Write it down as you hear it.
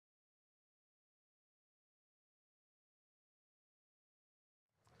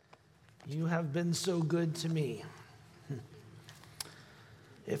You have been so good to me.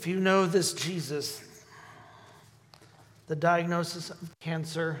 If you know this Jesus, the diagnosis of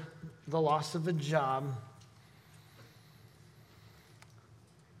cancer, the loss of a job,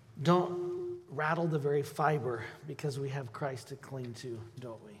 don't rattle the very fiber, because we have Christ to cling to,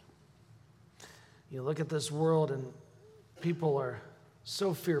 don't we? You look at this world and people are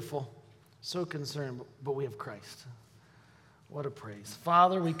so fearful, so concerned, but we have Christ. What a praise.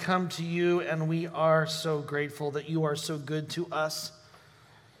 Father, we come to you and we are so grateful that you are so good to us.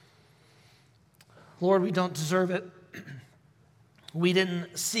 Lord, we don't deserve it. We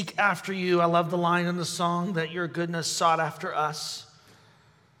didn't seek after you. I love the line in the song that your goodness sought after us.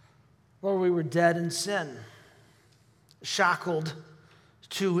 Lord, we were dead in sin, shackled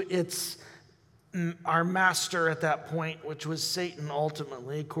to our master at that point, which was Satan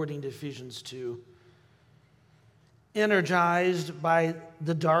ultimately, according to Ephesians 2. Energized by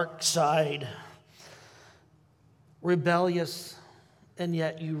the dark side, rebellious, and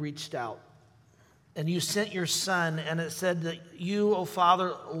yet you reached out. And you sent your son, and it said that you, O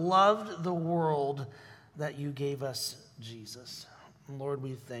Father, loved the world that you gave us Jesus. And Lord,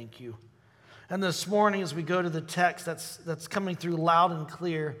 we thank you. And this morning, as we go to the text that's coming through loud and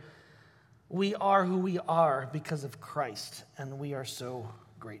clear, we are who we are because of Christ, and we are so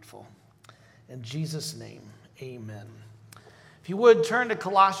grateful. In Jesus' name, amen. If you would, turn to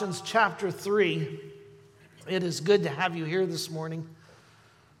Colossians chapter 3. It is good to have you here this morning.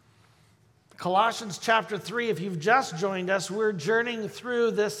 Colossians chapter 3, if you've just joined us, we're journeying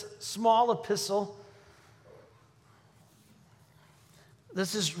through this small epistle.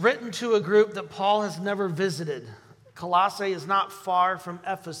 This is written to a group that Paul has never visited. Colossae is not far from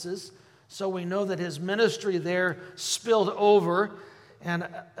Ephesus, so we know that his ministry there spilled over. And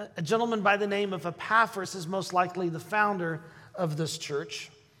a gentleman by the name of Epaphras is most likely the founder of this church.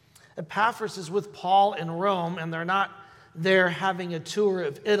 Epaphras is with Paul in Rome, and they're not there having a tour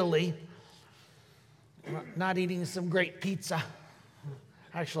of Italy, not eating some great pizza.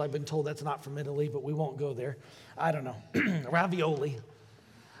 Actually, I've been told that's not from Italy, but we won't go there. I don't know. Ravioli.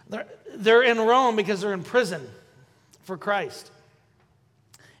 They're in Rome because they're in prison for Christ.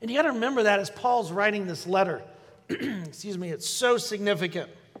 And you got to remember that as Paul's writing this letter. Excuse me, it's so significant.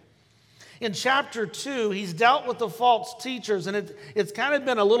 In chapter 2, he's dealt with the false teachers, and it's kind of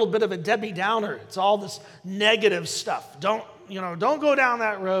been a little bit of a Debbie Downer. It's all this negative stuff. Don't go down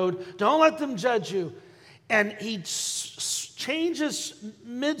that road. Don't let them judge you. And he changes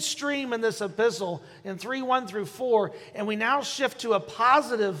midstream in this epistle in 3:1 through 4, and we now shift to a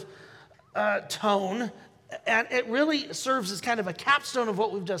positive tone. And it really serves as kind of a capstone of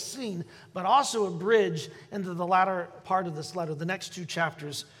what we've just seen, but also a bridge into the latter part of this letter, the next 2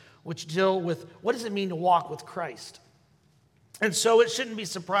 chapters, which deal with what does it mean to walk with Christ. And so it shouldn't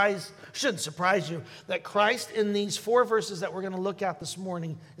surprise you that Christ in these 4 verses that we're going to look at this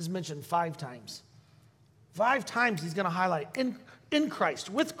morning is mentioned 5 times. 5 times he's going to highlight in Christ,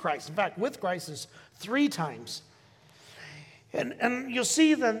 with Christ. In fact, with Christ is 3 times. And you'll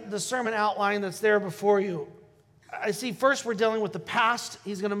see the sermon outline that's there before you. I see first we're dealing with the past.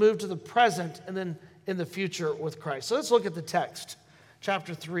 He's going to move to the present, and then in the future with Christ. So let's look at the text.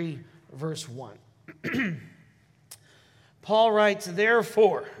 Chapter 3, verse 1. Paul writes,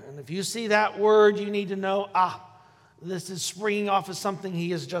 therefore, and if you see that word, you need to know, this is springing off of something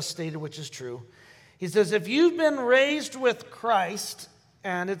he has just stated, which is true. He says, if you've been raised with Christ,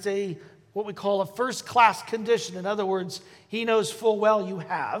 and it's what we call a first-class condition. In other words, he knows full well you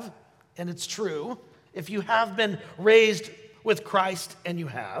have, and it's true. If you have been raised with Christ, and you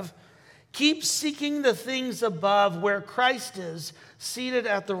have, keep seeking the things above where Christ is, seated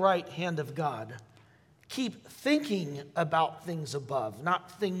at the right hand of God. Keep thinking about things above,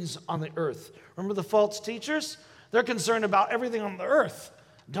 not things on the earth. Remember the false teachers? They're concerned about everything on the earth.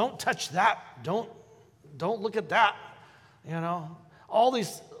 Don't touch that. Don't look at that. All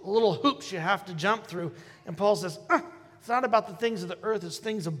these little hoops you have to jump through. And Paul says, it's not about the things of the earth, it's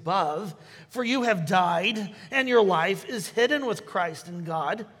things above. For you have died, and your life is hidden with Christ in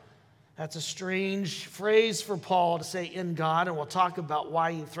God. That's a strange phrase for Paul to say in God, and we'll talk about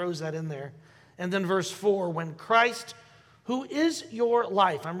why he throws that in there. And then verse 4, when Christ, who is your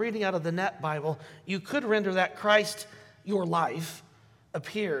life, I'm reading out of the Net Bible, you could render that Christ, your life,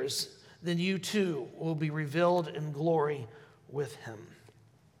 appears, then you too will be revealed in glory with him.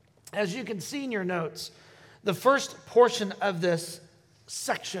 As you can see in your notes, the first portion of this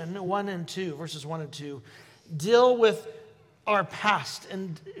section, 1 and 2, verses 1 and 2, deal with our past.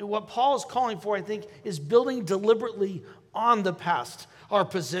 And what Paul is calling for, I think, is building deliberately on the past. Our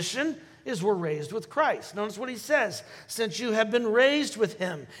position is we're raised with Christ. Notice what he says, since you have been raised with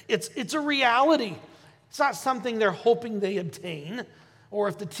him. It's a reality. It's not something they're hoping they obtain, or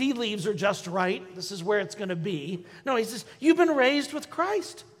if the tea leaves are just right, this is where it's going to be. No, he says, you've been raised with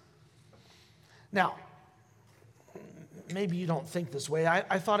Christ. Now, maybe you don't think this way.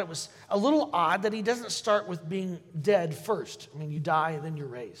 I thought it was a little odd that he doesn't start with being dead first. I mean, you die and then you're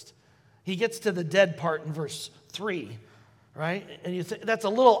raised. He gets to the dead part in verse 3, right? And you think that's a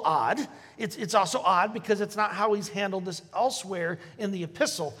little odd. It's also odd because it's not how he's handled this elsewhere in the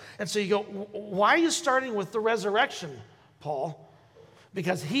epistle. And so you go, why are you starting with the resurrection, Paul?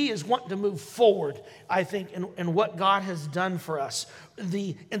 Because he is wanting to move forward, I think, in what God has done for us.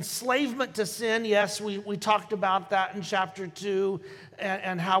 The enslavement to sin, yes, we talked about that in chapter 2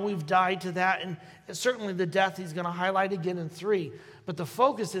 and how we've died to that. And certainly the death he's going to highlight again in 3. But the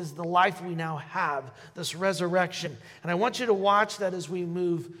focus is the life we now have, this resurrection. And I want you to watch that as we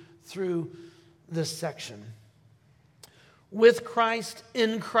move through this section. With Christ,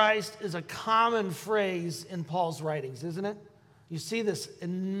 in Christ is a common phrase in Paul's writings, isn't it? You see this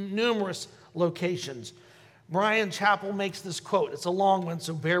in numerous locations. Brian Chappell makes this quote. It's a long one,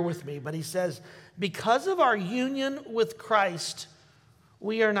 so bear with me. But he says, because of our union with Christ,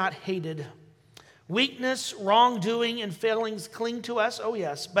 we are not hated. Weakness, wrongdoing, and failings cling to us, oh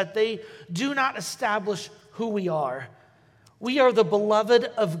yes, but they do not establish who we are. We are the beloved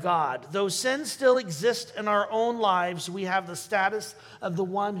of God. Though sin still exists in our own lives, we have the status of the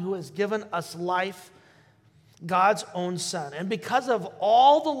one who has given us life, God's own Son. And because of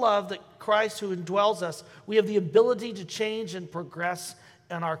all the love that Christ who indwells us, we have the ability to change and progress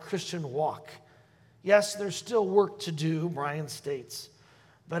in our Christian walk. Yes, there's still work to do, Brian states.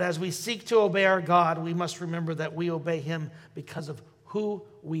 But as we seek to obey our God, we must remember that we obey him because of who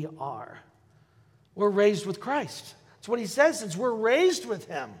we are. We're raised with Christ. That's what he says, since we're raised with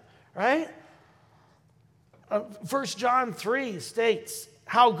him, right? 1 John 3 states,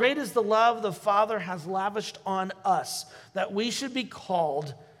 how great is the love the Father has lavished on us, that we should be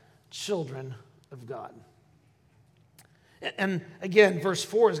called children of God. And again, verse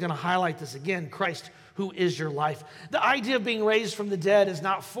 4 is going to highlight this again, Christ, who is your life. The idea of being raised from the dead is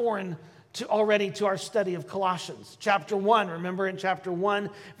not foreign already to our study of Colossians. Chapter 1, remember in chapter 1,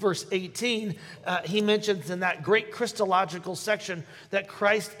 verse 18, he mentions in that great Christological section that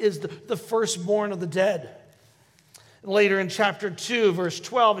Christ is the firstborn of the dead. Later in chapter 2, verse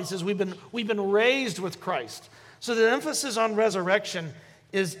 12, he says, we've been raised with Christ. So the emphasis on resurrection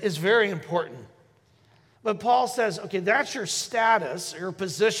is very important. But Paul says, okay, that's your status, your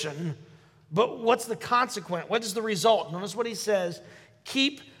position, but what's the consequence? What is the result? Notice what he says,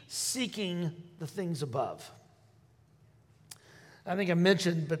 keep seeking the things above. I think I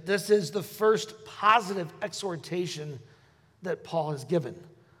mentioned, but this is the first positive exhortation that Paul has given.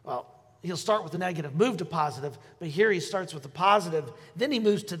 Well, he'll start with the negative, move to positive, but here he starts with the positive, then he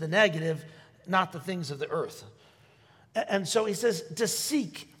moves to the negative, not the things of the earth. And so he says to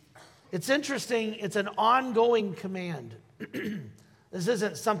seek. It's interesting, it's an ongoing command. This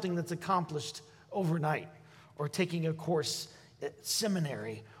isn't something that's accomplished overnight or taking a course at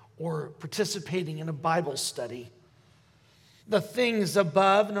seminary or participating in a Bible study. The things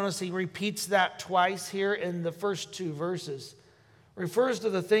above, notice he repeats that twice here in the first 2 verses, refers to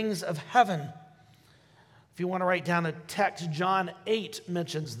the things of heaven. If you want to write down a text, John 8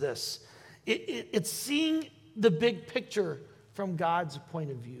 mentions this. It's seeing the big picture from God's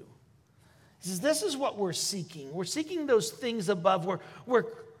point of view. He says, this is what we're seeking. We're seeking those things above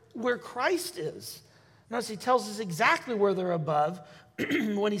where Christ is. Notice he tells us exactly where they're above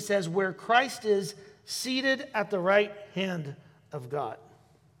when he says, where Christ is seated at the right hand of God.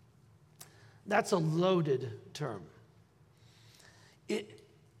 That's a loaded term.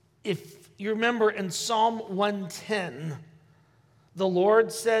 If you remember in Psalm 110, the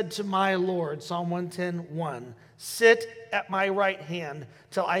Lord said to my Lord, Psalm 110:1, sit at my right hand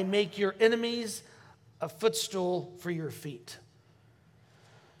till I make your enemies a footstool for your feet.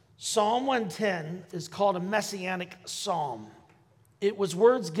 Psalm 110 is called a messianic psalm. It was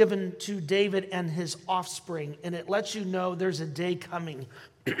words given to David and his offspring, and it lets you know there's a day coming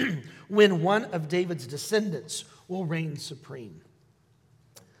when one of David's descendants will reign supreme.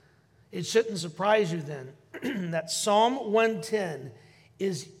 It shouldn't surprise you then that Psalm 110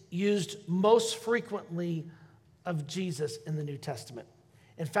 is used most frequently of Jesus in the New Testament.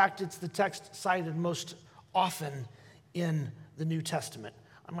 In fact, it's the text cited most often in the New Testament.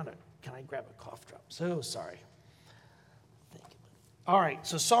 Can I grab a cough drop? So sorry. Thank you. All right,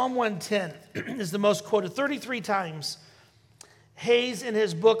 so Psalm 110 is the most quoted 33 times. Hayes, in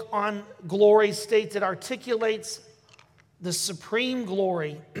his book on glory, states it articulates the supreme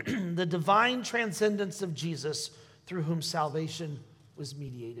glory, the divine transcendence of Jesus, through whom salvation was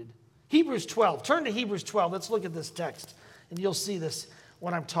mediated. Hebrews 12. Turn to Hebrews 12. Let's look at this text, and you'll see this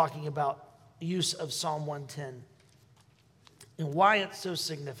when I'm talking about use of Psalm 110 and why it's so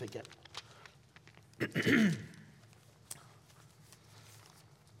significant.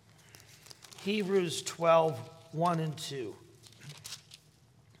 Hebrews 12, 1 and 2.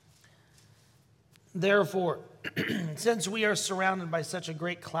 Therefore, since we are surrounded by such a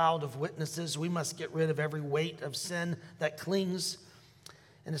great cloud of witnesses, we must get rid of every weight of sin that clings.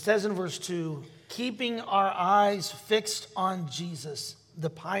 And it says in verse 2, keeping our eyes fixed on Jesus,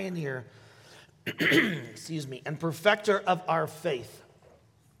 the pioneer, and perfecter of our faith.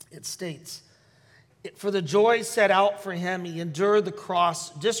 It states, for the joy set out for him, he endured the cross,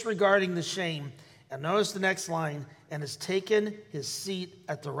 disregarding the shame. And notice the next line, and has taken his seat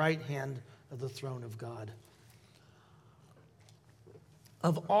at the right hand of the throne of God.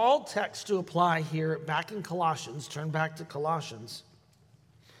 Of all texts to apply here, back in Colossians, turn back to Colossians,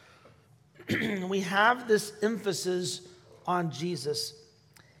 we have this emphasis on Jesus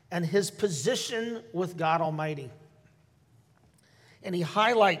and his position with God Almighty. And he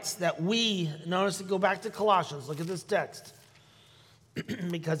highlights that notice to go back to Colossians, look at this text,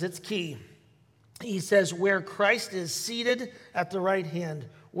 because it's key. He says, where Christ is seated at the right hand.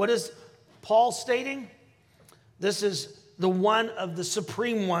 What is Paul stating? This is the one of the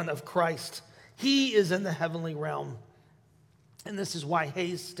supreme one of Christ. He is in the heavenly realm. And this is why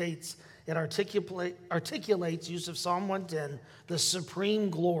Hayes states, it articulates use of Psalm 110, the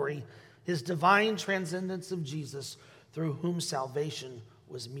supreme glory, his divine transcendence of Jesus, through whom salvation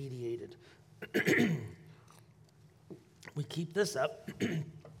was mediated. We keep this up.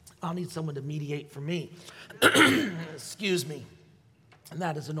 I'll need someone to mediate for me. Excuse me. And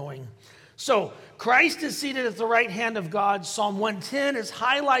that is annoying. So, Christ is seated at the right hand of God. Psalm 110 is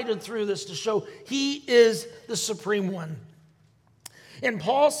highlighted through this to show he is the supreme one. And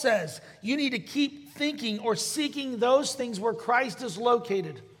Paul says, you need to keep thinking or seeking those things where Christ is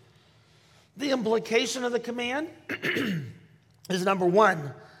located. The implication of the command is number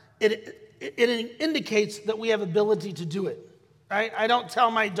one, it indicates that we have ability to do it. Right? I don't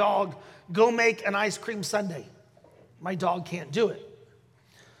tell my dog, go make an ice cream sundae. My dog can't do it.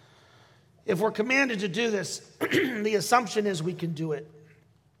 If we're commanded to do this, the assumption is we can do it.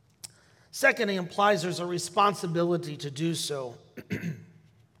 Second, it implies there's a responsibility to do so.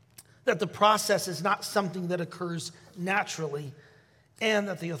 That the process is not something that occurs naturally, and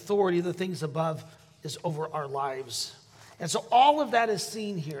that the authority of the things above is over our lives. And so all of that is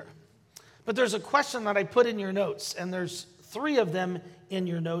seen here. But there's a question that I put in your notes, and there's 3 of them in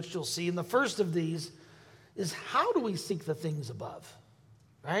your notes you'll see. And the first of these is, how do we seek the things above?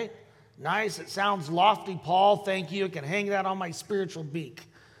 Right? Nice, it sounds lofty, Paul, thank you. I can hang that on my spiritual beak.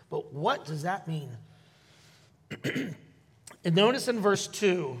 But what does that mean? And notice in verse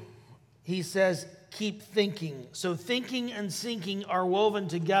 2, he says, keep thinking. So thinking and seeking are woven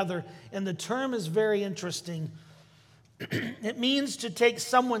together, and the term is very interesting. It means to take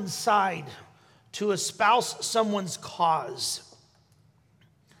someone's side, to espouse someone's cause.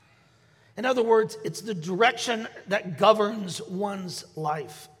 In other words, it's the direction that governs one's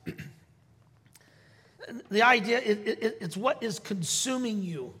life. The idea, it's what is consuming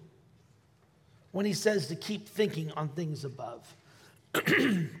you when he says to keep thinking on things above.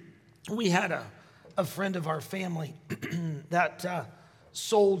 We had a friend of our family that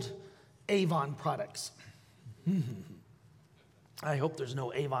sold Avon products. I hope there's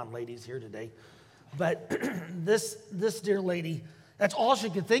no Avon ladies here today. But this dear lady, that's all she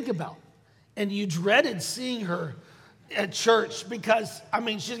could think about. And you dreaded seeing her at church because,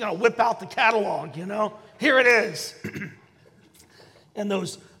 she's going to whip out the catalog, Here it is. And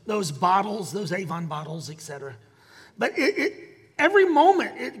those bottles, those Avon bottles, etc. But every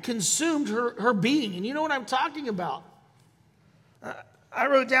moment it consumed her being. And you know what I'm talking about. I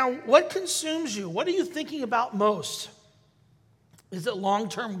wrote down, what consumes you? What are you thinking about most? Is it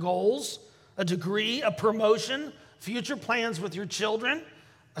long-term goals, a degree, a promotion, future plans with your children,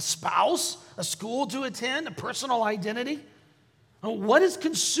 a spouse, a school to attend, a personal identity? What is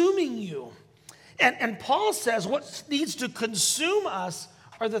consuming you? And Paul says what needs to consume us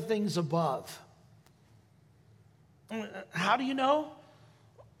are the things above. How do you know?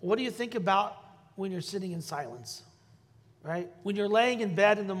 What do you think about when you're sitting in silence? Right? When you're laying in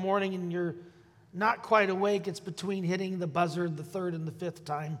bed in the morning and you're not quite awake, it's between hitting the buzzer the 3rd and the 5th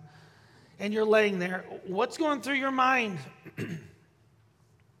time, and you're laying there, what's going through your mind?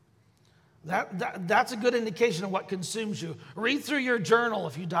 That's a good indication of what consumes you. Read through your journal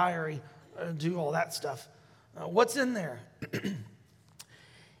if you diary, do all that stuff. What's in there?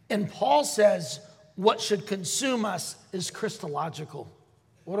 And Paul says what should consume us is Christological.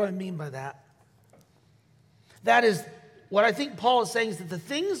 What do I mean by that? That is, what I think Paul is saying is that the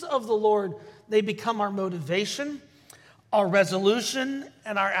things of the Lord, they become our motivation, our resolution,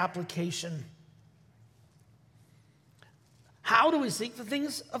 and our application. How do we seek the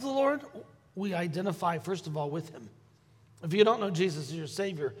things of the Lord? We identify, first of all, with him. If you don't know Jesus as your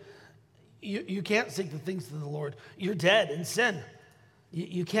Savior, you can't seek the things of the Lord. You're dead in sin.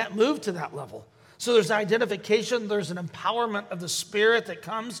 You can't move to that level. So there's identification, there's an empowerment of the Spirit that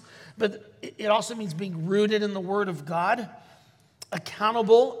comes, but it also means being rooted in the Word of God,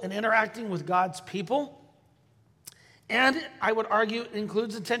 accountable and interacting with God's people. And I would argue it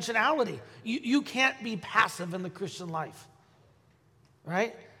includes intentionality. You can't be passive in the Christian life,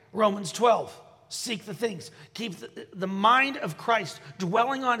 right? Romans 12, seek the things. Keep the mind of Christ,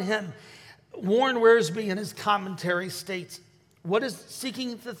 dwelling on him. Warren Wiersbe in his commentary states, what is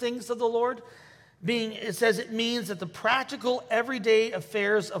seeking the things of the Lord? It says it means that the practical, everyday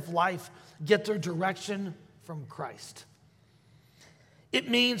affairs of life get their direction from Christ. It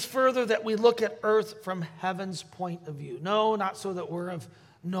means further that we look at earth from heaven's point of view. No, not so that we're of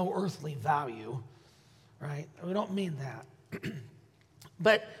no earthly value, right? We don't mean that.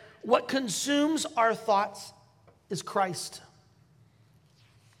 But what consumes our thoughts is Christ.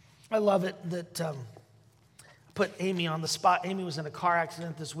 I love it that I put Amy on the spot. Amy was in a car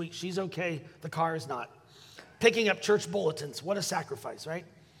accident this week. She's okay. The car is not. Picking up church bulletins. What a sacrifice, right?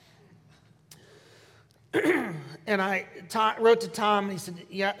 And I wrote to Tom, and he said,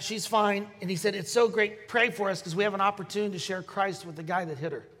 yeah, she's fine. And he said, it's so great. Pray for us because we have an opportunity to share Christ with the guy that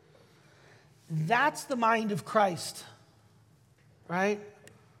hit her. That's the mind of Christ, right?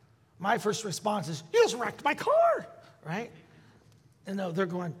 My first response is, you just wrecked my car, right? And no, they're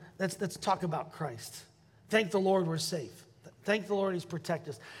going, let's talk about Christ. Thank the Lord we're safe. Thank the Lord he's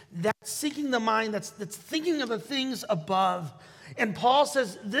protected us. That's seeking the mind, that's thinking of the things above. And Paul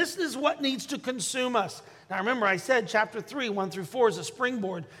says this is what needs to consume us. Now remember, I said chapter 3, 1 through 4 is a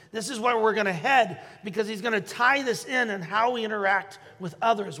springboard. This is where we're going to head because he's going to tie this in and how we interact with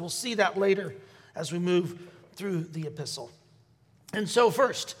others. We'll see that later as we move through the epistle. And so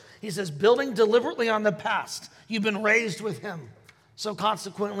first, he says, building deliberately on the past. You've been raised with him. So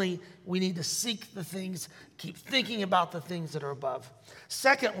consequently, we need to seek the things, keep thinking about the things that are above.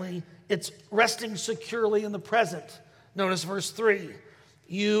 Secondly, it's resting securely in the present. Notice verse 3,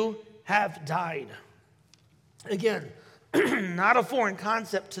 you have died. Again, not a foreign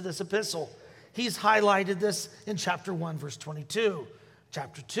concept to this epistle. He's highlighted this in chapter 1, verse 22,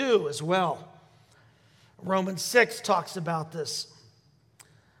 chapter 2 as well. Romans 6 talks about this.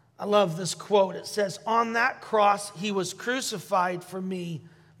 I love this quote. It says, on that cross, he was crucified for me,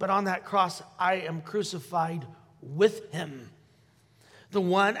 but on that cross, I am crucified with him. The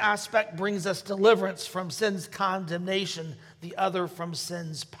one aspect brings us deliverance from sin's condemnation, the other from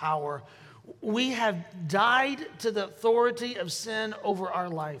sin's power. We have died to the authority of sin over our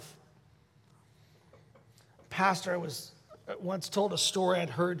life. Pastor, I was once told a story I'd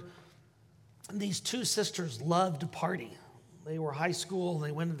heard. These two sisters loved to party. They were high school,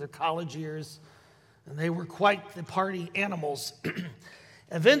 they went into their college years, and they were quite the party animals.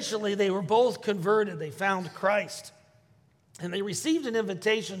 Eventually, they were both converted. They found Christ. And they received an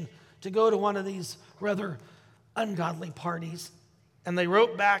invitation to go to one of these rather ungodly parties. And they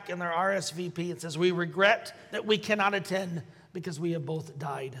wrote back in their RSVP, it says, we regret that we cannot attend because we have both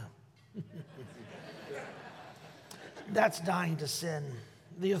died. That's dying to sin,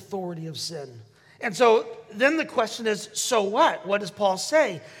 the authority of sin. And so then the question is, so what? What does Paul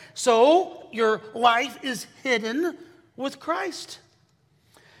say? So your life is hidden with Christ.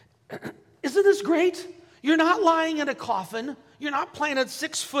 Isn't this great? You're not lying in a coffin. You're not planted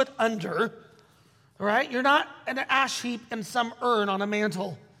 6 foot under, right? You're not an ash heap in some urn on a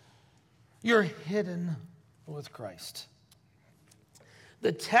mantle. You're hidden with Christ.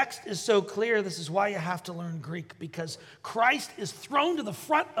 The text is so clear, this is why you have to learn Greek, because Christ is thrown to the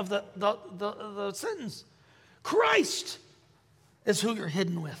front of the sentence. Christ is who you're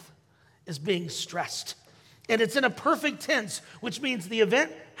hidden with, is being stressed. And it's in a perfect tense, which means the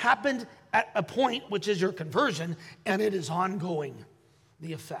event happened at a point, which is your conversion, and it is ongoing,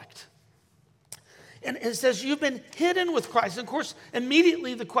 the effect. And it says you've been hidden with Christ. And of course,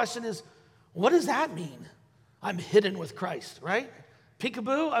 immediately the question is, what does that mean? I'm hidden with Christ, right?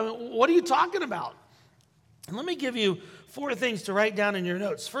 Peekaboo? I mean, what are you talking about? And let me give you 4 things to write down in your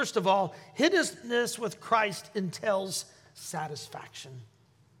notes. First of all, hiddenness with Christ entails satisfaction.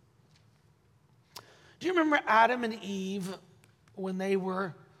 Do you remember Adam and Eve when they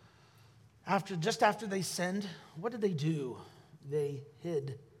were Just after they sinned, what did they do? They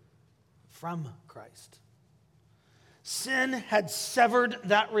hid from Christ. Sin had severed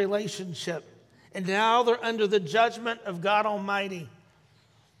that relationship, and now they're under the judgment of God Almighty.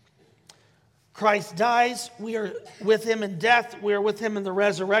 Christ dies, we are with him in death, we are with him in the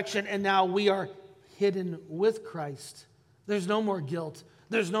resurrection, and now we are hidden with Christ. There's no more guilt,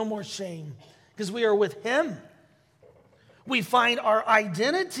 there's no more shame, because we are with him. We find our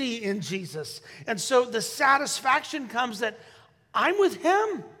identity in Jesus. And so the satisfaction comes that I'm with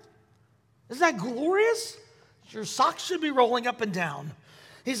him. Isn't that glorious? Your socks should be rolling up and down.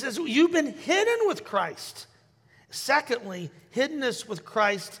 He says, you've been hidden with Christ. Secondly, hiddenness with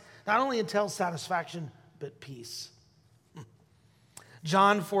Christ not only entails satisfaction, but peace.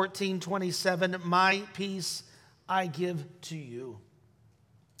 John 14:27, my peace I give to you.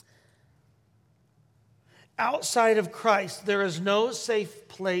 Outside of Christ, there is no safe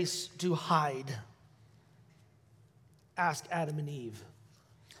place to hide. Ask Adam and Eve.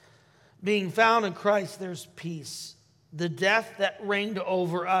 Being found in Christ, there's peace. The death that reigned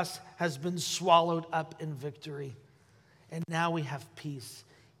over us has been swallowed up in victory. And now we have peace,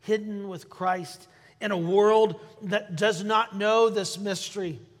 hidden with Christ in a world that does not know this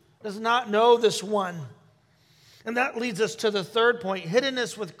mystery, does not know this one. And that leads us to the third point.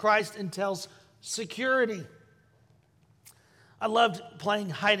 Hiddenness with Christ entails security. I loved playing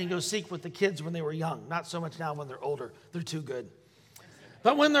hide and go seek with the kids when they were young. Not so much now when they're older. They're too good.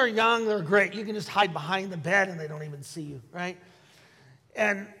 But when they're young, they're great. You can just hide behind the bed and they don't even see you, right?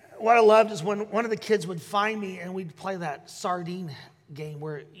 And what I loved is when one of the kids would find me and we'd play that sardine game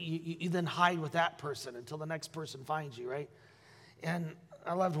where you then hide with that person until the next person finds you, right? And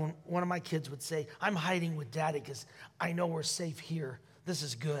I loved when one of my kids would say, I'm hiding with Daddy because I know we're safe here. This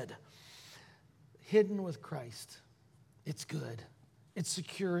is good. Hidden with Christ. It's good. It's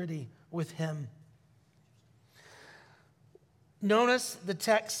security with him. Notice the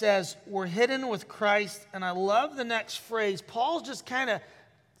text says, we're hidden with Christ, and I love the next phrase. Paul's just kind of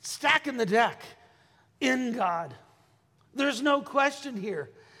stacking the deck in God. There's no question here.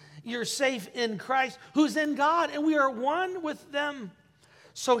 You're safe in Christ, who's in God, and we are one with them.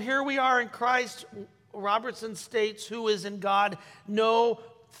 So here we are in Christ. Robertson states, who is in God, no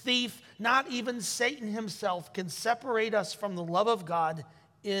thief, not even Satan himself, can separate us from the love of God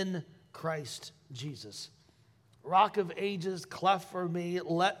in Christ Jesus. Rock of ages, cleft for me,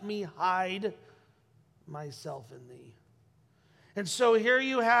 let me hide myself in thee. And so here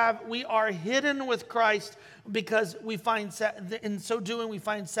you have, we are hidden with Christ because we find, in so doing, we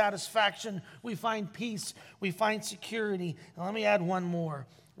find satisfaction, we find peace, we find security. And let me add one more.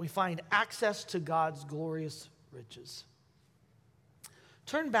 We find access to God's glorious riches.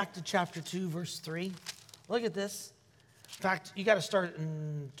 Turn back to chapter 2, verse 3. Look at this. In fact, you got to start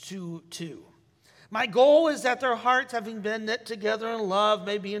in 2:2. My goal is that their hearts, having been knit together in love,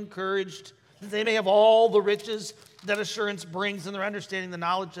 may be encouraged, that they may have all the riches that assurance brings in their understanding the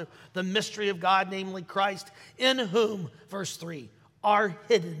knowledge of the mystery of God, namely Christ, in whom, verse 3, are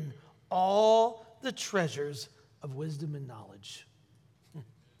hidden all the treasures of wisdom and knowledge.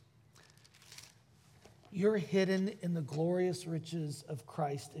 You're hidden in the glorious riches of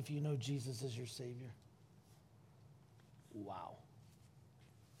Christ if you know Jesus as your Savior. Wow.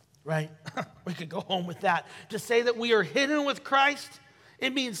 Right? We could go home with that. To say that we are hidden with Christ,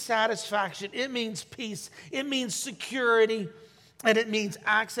 it means satisfaction, it means peace, it means security, and it means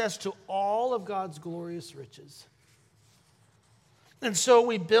access to all of God's glorious riches. And so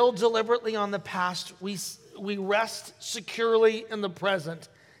we build deliberately on the past, we rest securely in the present.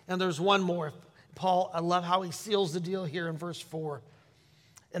 And there's one more. Paul, I love how he seals the deal here in verse 4.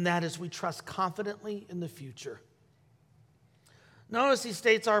 And that is we trust confidently in the future. Notice he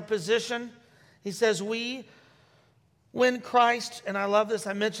states our position. He says when Christ, and I love this,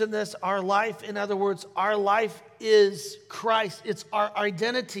 I mentioned this, our life, in other words, our life is Christ. It's our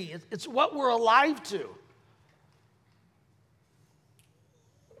identity. It's what we're alive to.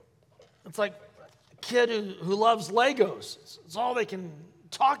 It's like a kid who loves Legos. It's all they can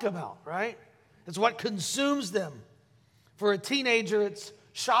talk about, right? It's what consumes them. For a teenager, it's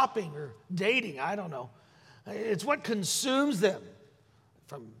shopping or dating. I don't know. It's what consumes them.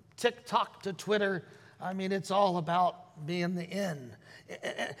 From TikTok to Twitter, I mean, it's all about being the in.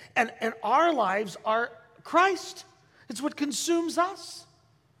 And our lives are Christ. It's what consumes us.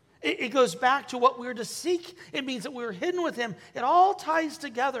 It goes back to what we're to seek. It means that we're hidden with him. It all ties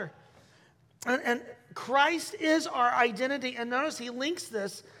together. And Christ is our identity. And notice he links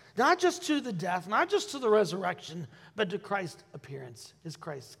this not just to the death, not just to the resurrection, but to Christ's appearance, is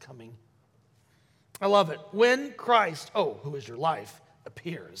Christ's coming. I love it. When Christ, who is your life,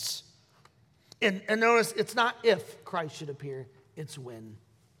 appears. And notice, it's not if Christ should appear, it's when.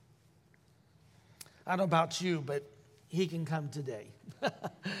 I don't know about you, but he can come today.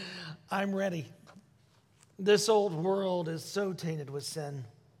 I'm ready. This old world is so tainted with sin.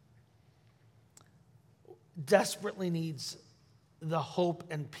 Desperately needs the hope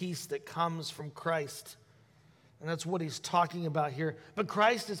and peace that comes from Christ. And that's what he's talking about here. But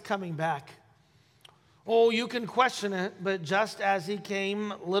Christ is coming back. Oh, you can question it, but just as he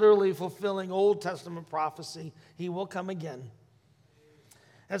came, literally fulfilling Old Testament prophecy, he will come again.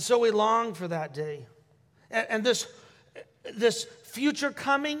 And so we long for that day. And this future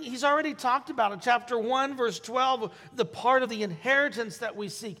coming, he's already talked about in chapter 1, verse 12, the part of the inheritance that we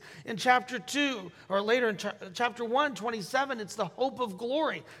seek. In chapter 2, or later in chapter 1, 27, it's the hope of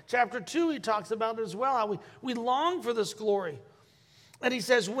glory. Chapter 2, he talks about it as well, how we long for this glory. And he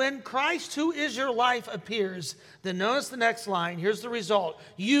says, when Christ, who is your life, appears, then notice the next line. Here's the result.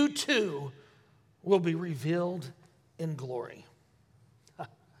 You too will be revealed in glory.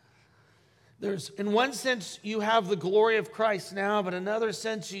 In one sense, you have the glory of Christ now, but in another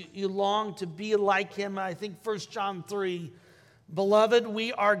sense, you long to be like him. I think 1 John 3, beloved,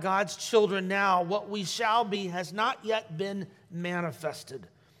 we are God's children now. What we shall be has not yet been manifested.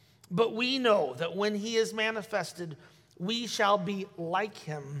 But we know that when he is manifested, we shall be like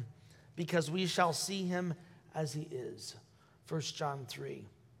him because we shall see him as he is. 1 John 3.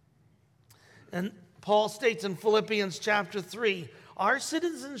 And Paul states in Philippians chapter 3, our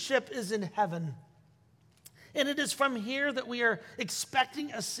citizenship is in heaven, and it is from here that we are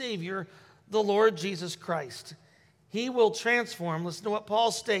expecting a Savior, the Lord Jesus Christ. He will transform, listen to what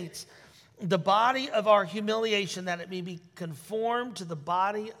Paul states, the body of our humiliation, that it may be conformed to the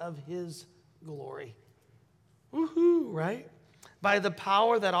body of his glory. Woohoo, right? By the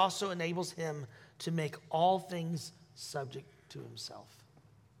power that also enables him to make all things subject to himself.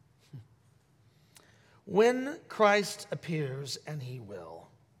 When Christ appears, and he will,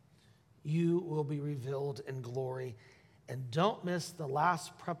 you will be revealed in glory. And don't miss the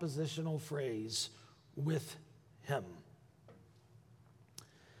last prepositional phrase, with him.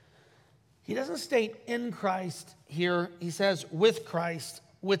 He doesn't state in Christ here. He says with Christ,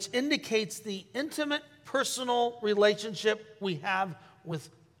 which indicates the intimate personal relationship we have with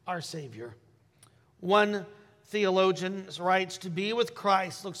our Savior. One theologian writes, to be with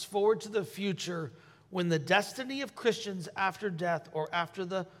Christ looks forward to the future when the destiny of Christians after death or after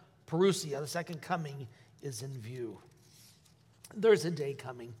the parousia, the second coming, is in view. There's a day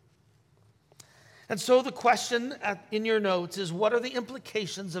coming. And so the question in your notes is, what are the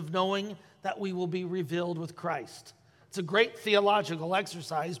implications of knowing that we will be revealed with Christ? It's a great theological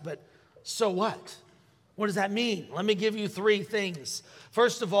exercise, but so what? What does that mean? Let me give you three things.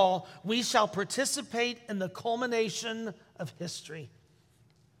 First of all, we shall participate in the culmination of history.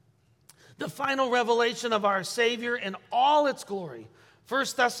 The final revelation of our Savior in all its glory. 1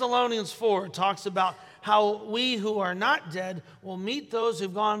 Thessalonians 4 talks about how we who are not dead will meet those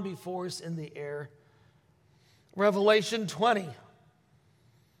who've gone before us in the air. Revelation 20.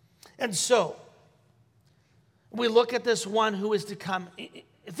 And so, we look at this one who is to come.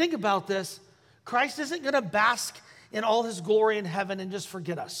 Think about this. Christ isn't going to bask in all his glory in heaven and just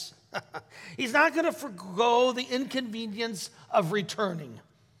forget us. He's not going to forgo the inconvenience of returning.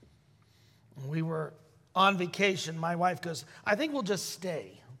 We were on vacation. My wife goes, I think we'll just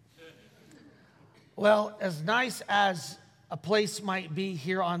stay. Well, as nice as a place might be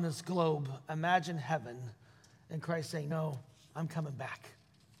here on this globe, imagine heaven and Christ saying, no, I'm coming back.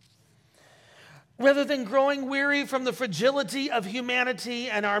 Rather than growing weary from the fragility of humanity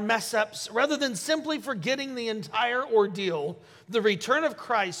and our mess-ups, rather than simply forgetting the entire ordeal, the return of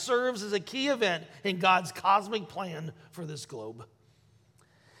Christ serves as a key event in God's cosmic plan for this globe.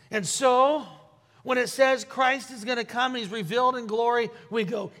 And so, when it says Christ is going to come, he's revealed in glory, we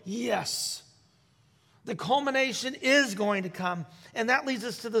go, yes. The culmination is going to come. And that leads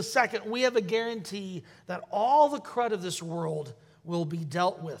us to the second. We have a guarantee that all the crud of this world will be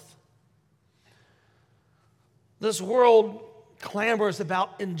dealt with. This world clamors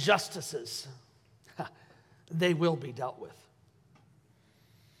about injustices. They will be dealt with.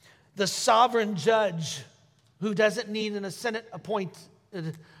 The sovereign judge who doesn't need a Senate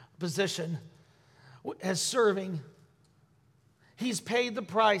appointed position as serving, he's paid the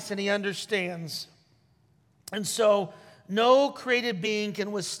price and he understands. And so no created being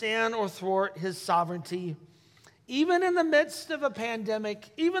can withstand or thwart his sovereignty. Even in the midst of a pandemic,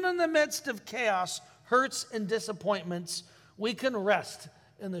 even in the midst of chaos, hurts and disappointments, we can rest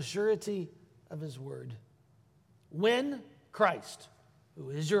in the surety of his word. When Christ, who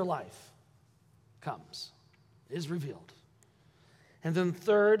is your life, comes, is revealed. And then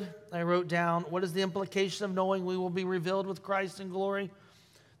third, I wrote down, what is the implication of knowing we will be revealed with Christ in glory?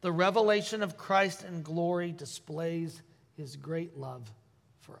 The revelation of Christ in glory displays his great love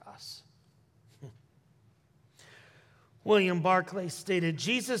for us. William Barclay stated,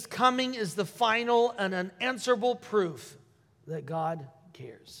 Jesus' coming is the final and unanswerable proof that God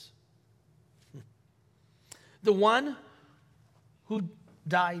cares. The one who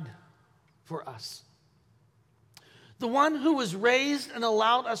died for us. The one who was raised and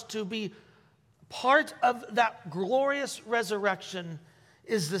allowed us to be part of that glorious resurrection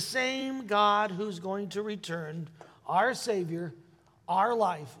is the same God who's going to return our Savior, our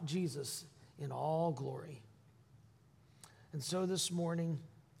life, Jesus, in all glory. And so this morning,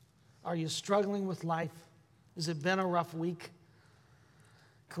 are you struggling with life? Has it been a rough week?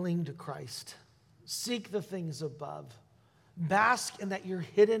 Cling to Christ. Seek the things above. Bask in that you're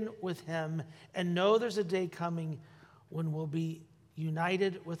hidden with him, and know there's a day coming when we'll be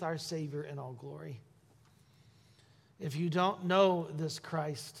united with our Savior in all glory. If you don't know this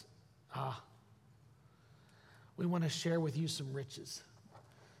Christ, we want to share with you some riches.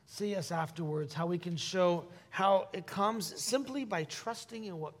 See us afterwards, how we can show how it comes simply by trusting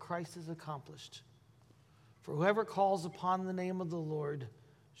in what Christ has accomplished. For whoever calls upon the name of the Lord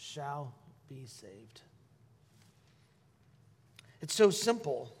shall be saved. It's so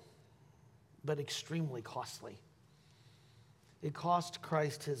simple, but extremely costly. It cost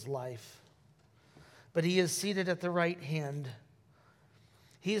Christ his life, but he is seated at the right hand.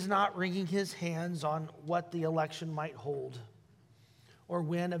 He is not wringing his hands on what the election might hold or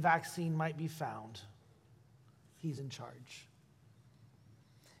when a vaccine might be found. He's in charge.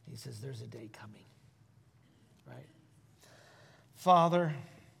 He says there's a day coming, right? Father,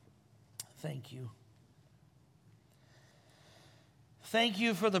 thank you. Thank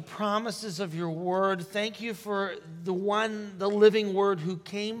you for the promises of your word. Thank you for the living word who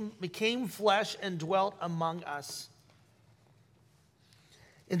became flesh and dwelt among us.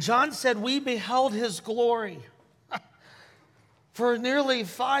 And John said, we beheld his glory. For nearly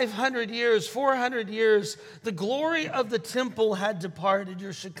 500 years, 400 years, the glory of the temple had departed,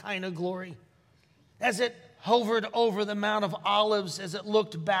 your Shekinah glory, as it hovered over the Mount of Olives, as it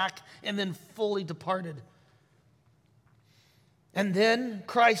looked back and then fully departed. And then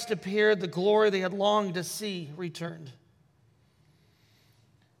Christ appeared, the glory they had longed to see returned.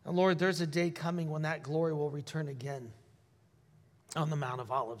 And Lord, there's a day coming when that glory will return again on the Mount of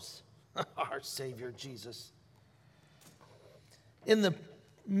Olives, our Savior Jesus. In the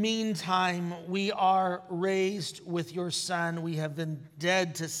meantime, we are raised with your Son. We have been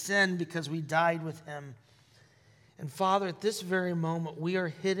dead to sin because we died with him. And Father, at this very moment, we are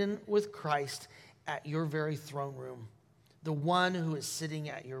hidden with Christ at your very throne room, the one who is sitting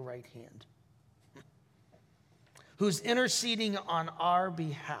at your right hand, who's interceding on our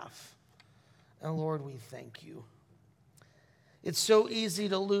behalf. And Lord, we thank you. It's so easy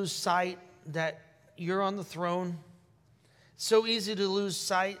to lose sight that you're on the throne. So easy to lose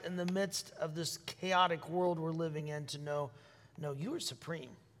sight in the midst of this chaotic world we're living in to know, no, you are supreme,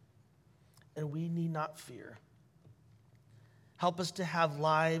 and we need not fear. Help us to have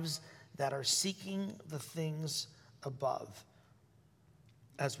lives that are seeking the things above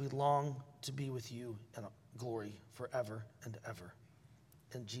as we long to be with you in glory forever and ever.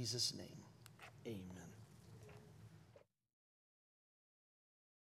 In Jesus' name, amen.